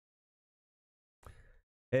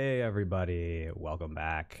Hey everybody, welcome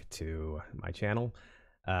back to my channel.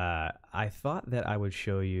 I thought that I would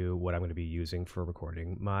show you what I'm going to be using for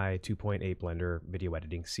recording my 2.8 Blender video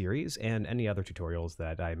editing series and any other tutorials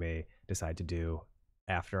that I may decide to do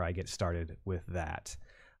after I get started with that.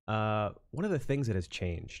 One of the things that has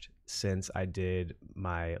changed since I did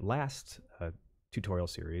my last tutorial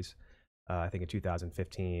series, I think in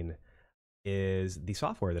 2015, is the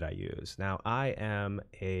software that I use. Now, I am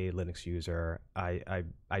a Linux user. I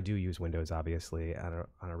do use Windows, obviously, on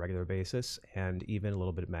a regular basis, and even a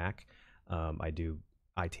little bit of Mac. I do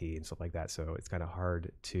IT and stuff like that, so it's kind of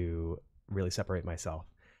hard to really separate myself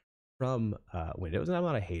from Windows, and I'm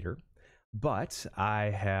not a hater. But I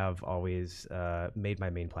have always made my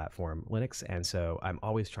main platform Linux, and so I'm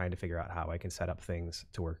always trying to figure out how I can set up things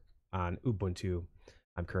to work on Ubuntu.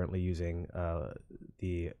 I'm currently using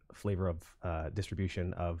the flavor of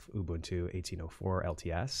distribution of Ubuntu 18.04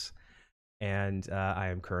 LTS. And I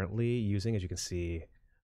am currently using, as you can see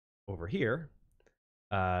over here,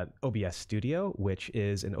 OBS Studio, which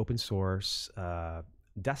is an open source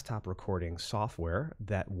desktop recording software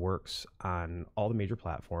that works on all the major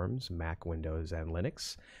platforms, Mac, Windows, and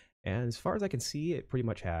Linux. And as far as I can see, it pretty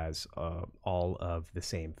much has all of the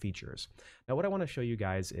same features. Now, what I want to show you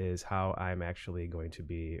guys is how I'm actually going to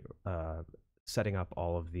be setting up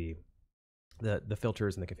all of the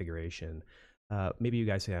filters and the configuration. Maybe you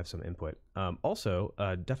guys can have some input. Also,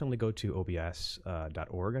 definitely go to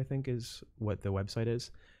obs.org, I think is what the website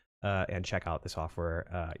is, and check out the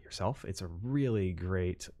software yourself. It's a really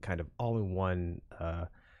great kind of all-in-one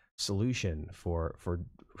solution for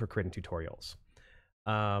creating tutorials.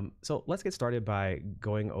 So let's get started by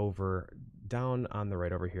going over down on the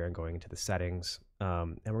right over here and going into the settings.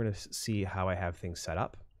 And we're going to see how I have things set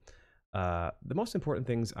up. The most important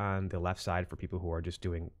things on the left side for people who are just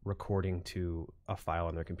doing recording to a file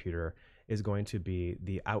on their computer is going to be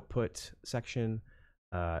the output section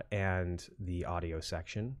and the audio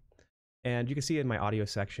section. And you can see in my audio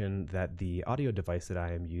section that the audio device that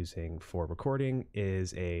I am using for recording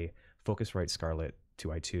is a Focusrite Scarlett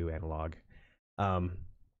 2i2 analog.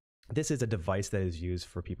 This is a device that is used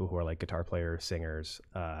for people who are like guitar players, singers.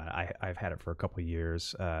 I've had it for a couple of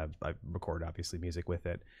years. I record obviously music with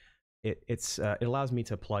it. It allows me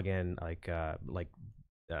to plug in like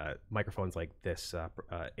microphones like this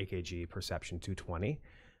AKG Perception 220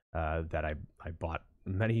 that I bought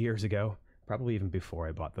many years ago, probably even before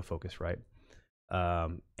I bought the Focusrite.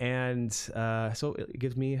 So it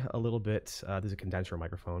gives me a little bit, there's a condenser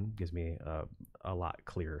microphone, gives me a lot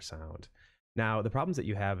clearer sound. Now, the problems that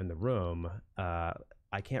you have in the room,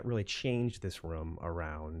 I can't really change this room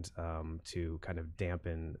around to kind of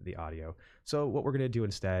dampen the audio. So what we're going to do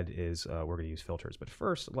instead is we're going to use filters. But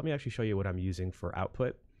first, let me actually show you what I'm using for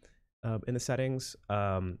output in the settings.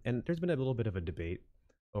 And there's been a little bit of a debate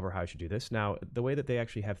over how I should do this. Now, the way that they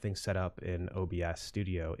actually have things set up in OBS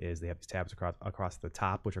Studio is they have these tabs across the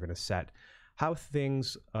top, which are going to set how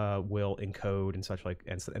things will encode and such like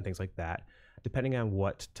and things like that, depending on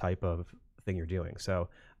what type of thing you're doing. So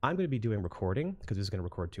I'm going to be doing recording because this is going to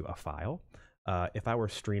record to a file. If I were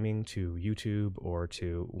streaming to YouTube or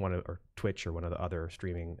to or Twitch or one of the other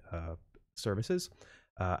streaming services,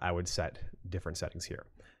 I would set different settings here.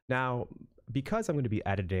 Now, because I'm going to be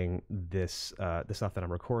editing this the stuff that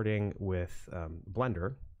I'm recording with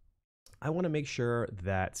Blender, I want to make sure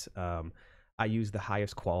that I use the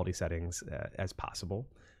highest quality settings as possible.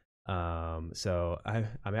 So I'm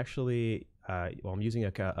actually I'm using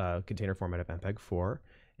a container format of MPEG-4,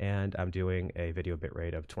 and I'm doing a video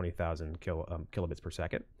bitrate of 20,000 kilobits per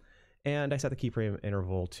second. And I set the keyframe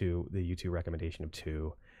interval to the YouTube recommendation of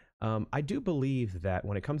 2. I do believe that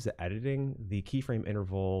when it comes to editing, the keyframe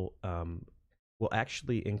interval will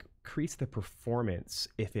actually increase the performance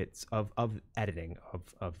if it's of editing,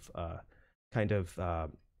 kind of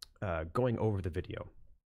going over the video,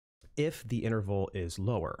 if the interval is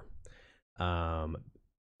lower.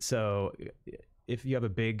 So if you have a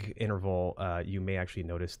big interval, you may actually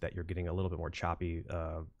notice that you're getting a little bit more choppy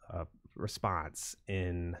response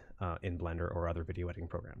in Blender or other video editing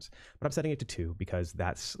programs. But I'm setting it to 2 because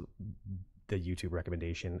that's the YouTube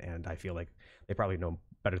recommendation, and I feel like they probably know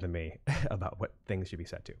better than me about what things should be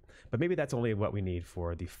set to. But maybe that's only what we need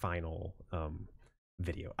for the final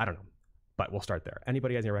video. I don't know, but we'll start there.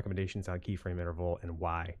 Anybody has any recommendations on keyframe interval and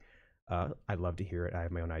why? I'd love to hear it. I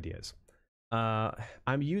have my own ideas.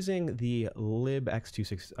 I'm using the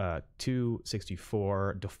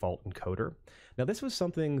libx264 default encoder. Now, this was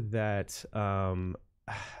something that I've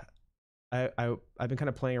been kind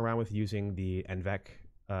of playing around with using the NVEC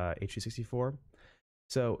H264.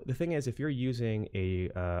 So the thing is, if you're using an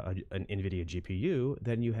NVIDIA GPU,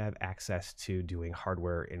 then you have access to doing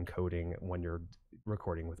hardware encoding when you're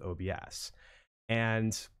recording with OBS.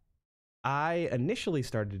 And I initially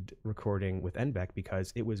started recording with NVEC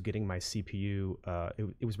because it was getting my CPU,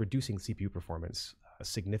 it was reducing CPU performance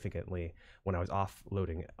significantly when I was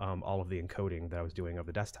offloading all of the encoding that I was doing of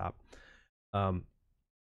the desktop.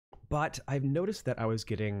 But I've noticed that I was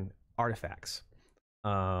getting artifacts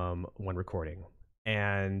when recording,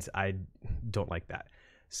 and I don't like that.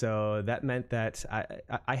 So that meant that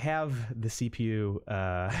I have the CPU,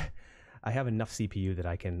 I have enough CPU that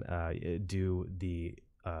I can do the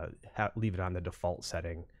leave it on the default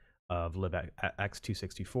setting of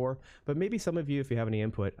libx264. But maybe some of you, if you have any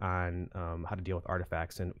input on how to deal with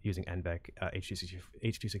artifacts and using NVEC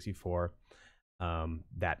H264,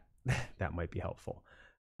 that that might be helpful.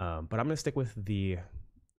 But I'm going to stick with the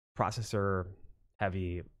processor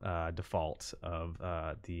heavy default of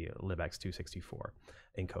the libx264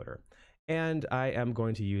 encoder. And I am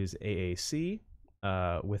going to use AAC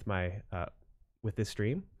with my with this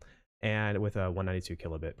stream, and with a 192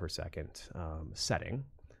 kilobit per second setting.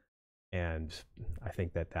 And I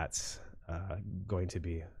think that that's going to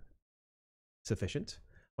be sufficient.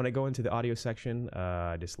 When I go into the audio section,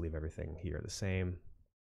 I just leave everything here the same.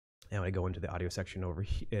 And when I go into the audio section over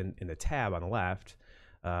in the tab on the left,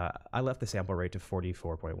 I left the sample rate to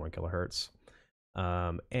 44.1 kilohertz.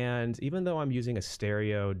 And even though I'm using a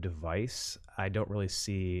stereo device, I don't really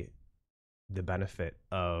see the benefit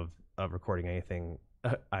of recording anything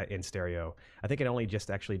in stereo. I think it only just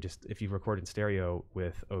if you record in stereo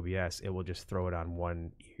with OBS, it will just throw it on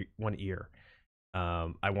one ear.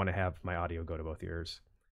 I want to have my audio go to both ears.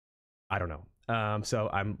 I don't know. So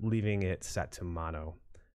I'm leaving it set to mono.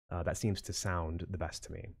 That seems to sound the best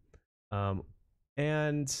to me.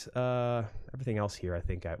 And everything else here, I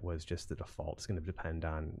think was just the default. It's going to depend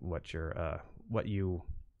on what your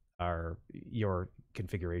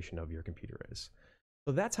configuration of your computer is.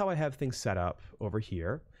 So that's how I have things set up over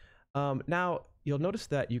here. Now you'll notice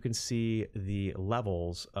that you can see the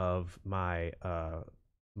levels of my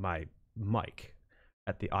my mic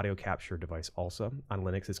at the audio capture device ALSA. On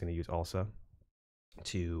Linux, it's going to use ALSA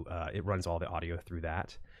to it runs all the audio through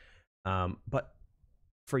that. But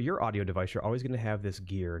for your audio device, you're always going to have this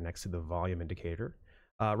gear next to the volume indicator.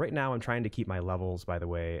 Right now, I'm trying to keep my levels, by the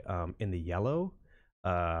way, in the yellow.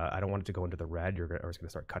 I don't want it to go into the red, or it's going to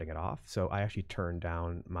start cutting it off. So I actually turned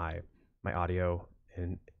down my audio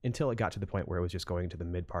until it got to the point where it was just going to the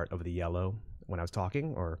mid part of the yellow when I was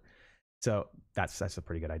talking. So that's a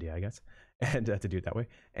pretty good idea, I guess, and to do it that way.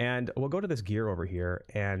 And we'll go to this gear over here,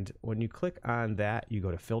 and when you click on that, you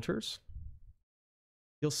go to filters.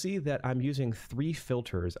 You'll see that I'm using 3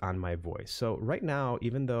 filters on my voice. So right now,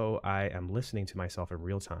 even though I am listening to myself in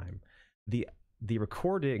real time, the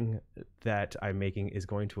recording that I'm making is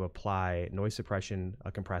going to apply noise suppression,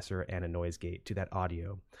 a compressor, and a noise gate to that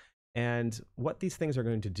audio. And what these things are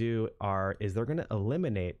going to do is they're going to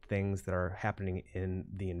eliminate things that are happening in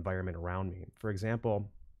the environment around me. For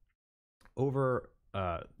example, over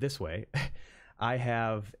this way, I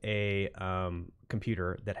have a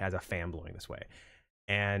computer that has a fan blowing this way.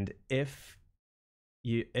 And if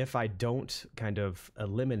I don't kind of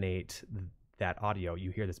eliminate that audio,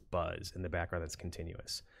 you hear this buzz in the background that's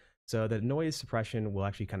continuous. So the noise suppression will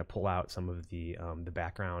actually kind of pull out some of the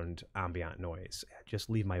background ambient noise, just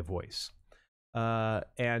leave my voice.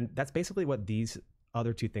 And that's basically what these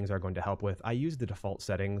other 2 things are going to help with. I use the default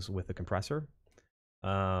settings with the compressor.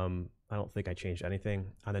 I don't think I changed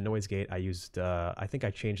anything. On the noise gate, I think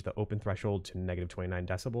I changed the open threshold to negative 29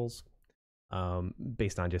 decibels.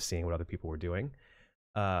 Based on just seeing what other people were doing.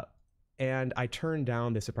 And I turned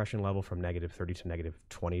down the suppression level from negative 30 to negative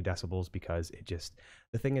 20 decibels because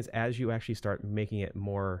the thing is, as you actually start making it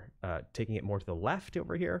more, taking it more to the left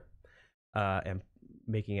over here, and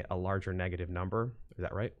making it a larger negative number, is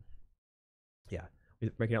that right? Yeah,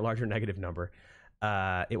 making it a larger negative number,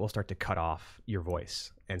 it will start to cut off your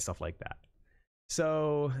voice and stuff like that.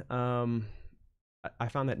 So, I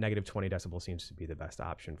found that negative 20 decibels seems to be the best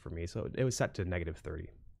option for me. So it was set to negative 30.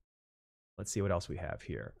 Let's see what else we have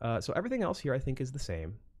here. So everything else here I think is the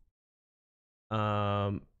same.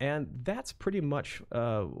 And that's pretty much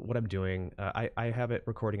what I'm doing. I have it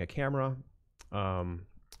recording a camera.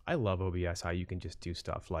 I love OBS, how you can just do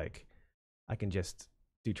stuff like I can just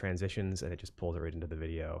do transitions and it just pulls it right into the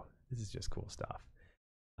video. This is just cool stuff.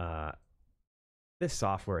 This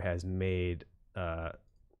software has made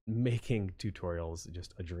making tutorials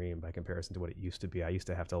just a dream by comparison to what it used to be. I used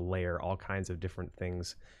to have to layer all kinds of different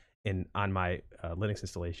things on my Linux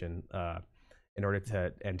installation in order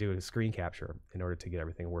to do a screen capture in order to get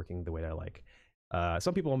everything working the way that I like.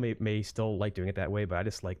 Some people may still like doing it that way, but I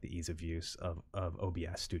just like the ease of use of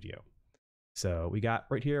OBS Studio. So we got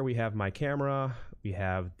right here, we have my camera, we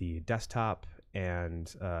have the desktop,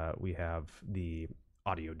 and we have the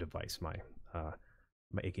audio device, my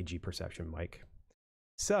AKG perception mic.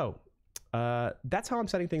 So that's how I'm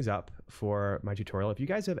setting things up for my tutorial. If you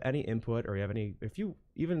guys have any input, or if you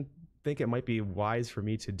even think it might be wise for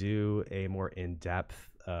me to do a more in-depth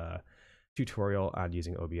tutorial on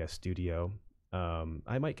using OBS Studio,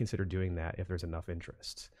 I might consider doing that if there's enough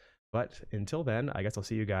interest. But until then, I guess I'll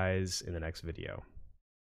see you guys in the next video.